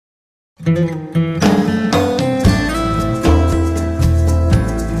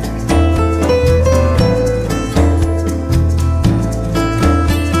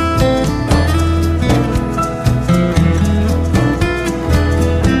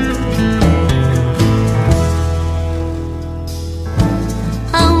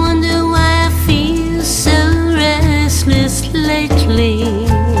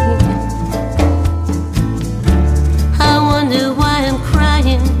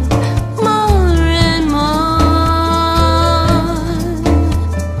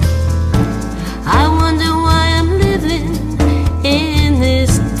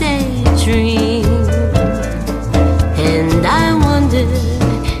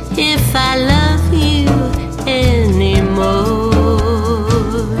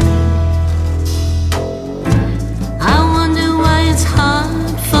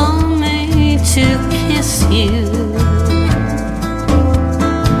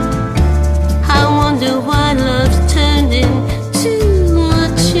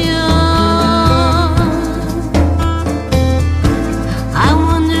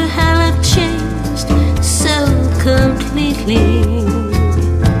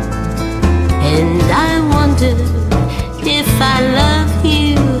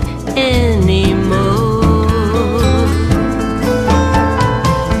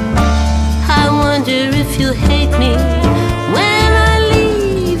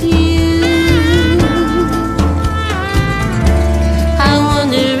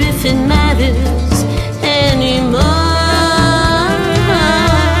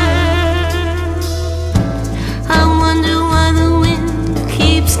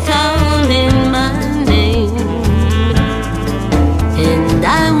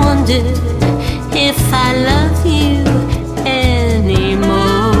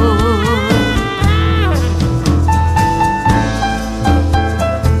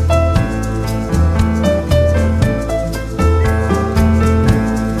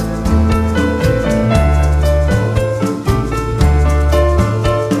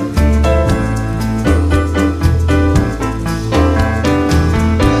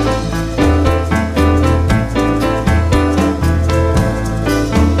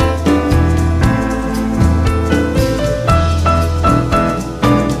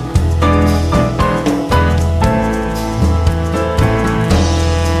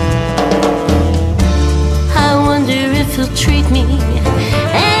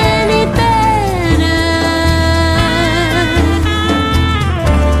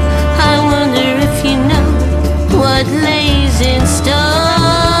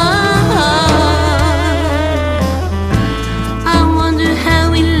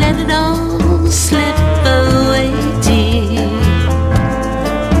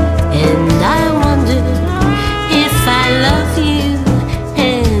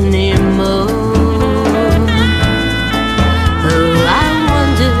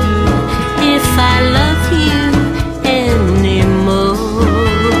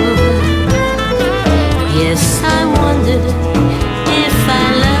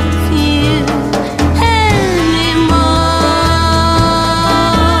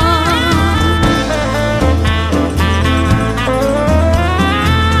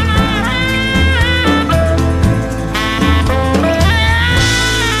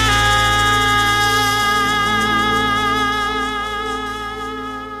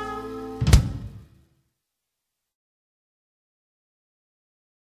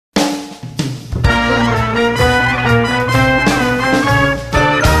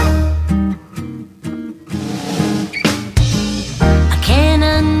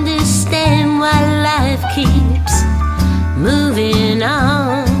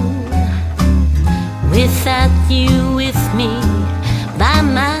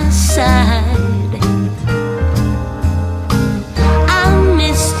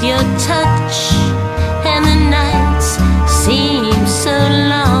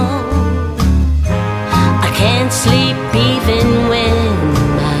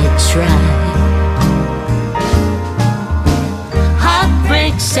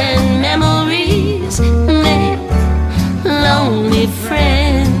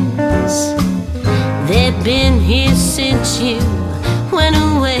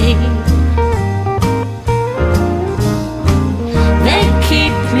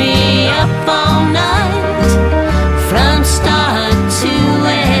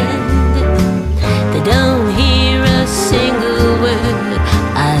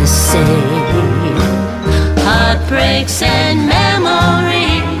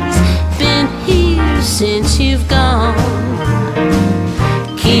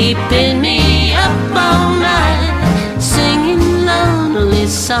keeping me up all night, singing lonely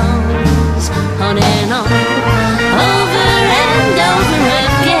songs. songs on and on, over and over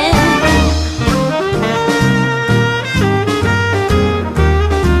again.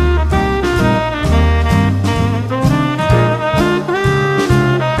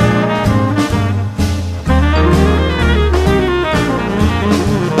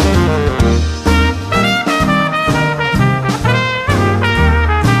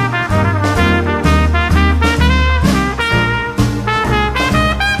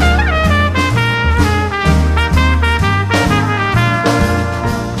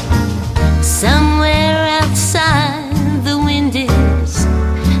 Somewhere outside the wind is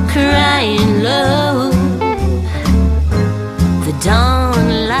crying low. The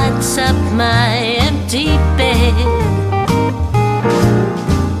dawn lights up my empty bed.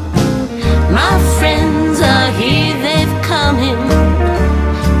 My friends are here, they've come in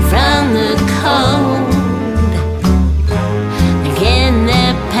from the cold. Again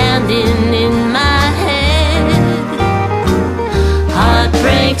they're pounding in my head.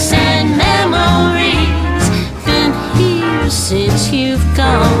 Heartbreaks and memories been here since you've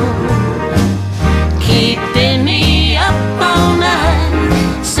gone, keeping me up all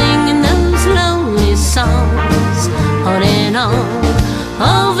night, singing those lonely songs on and on,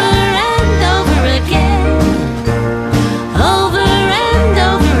 over and over again, over and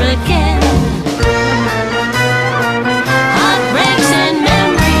over again. Heartbreaks and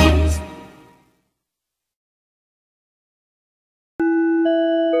memories.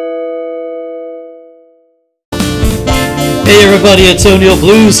 Hey everybody, it's O'Neill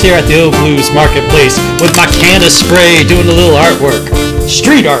Blues here at the O Blues Marketplace with my can of spray doing a little artwork.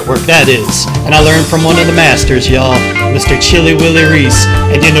 Street artwork, that is. And I learned from one of the masters, y'all, Mr. Chilly Willy Reese,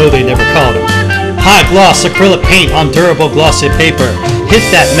 and you know they never caught him. High gloss acrylic paint on durable glossy paper. Hit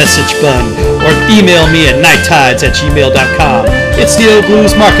that message button or email me at nighttides@gmail.com. It's the O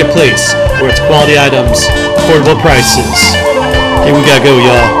Blues Marketplace, where it's quality items, affordable prices. Here we gotta go,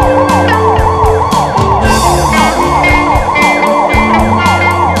 y'all.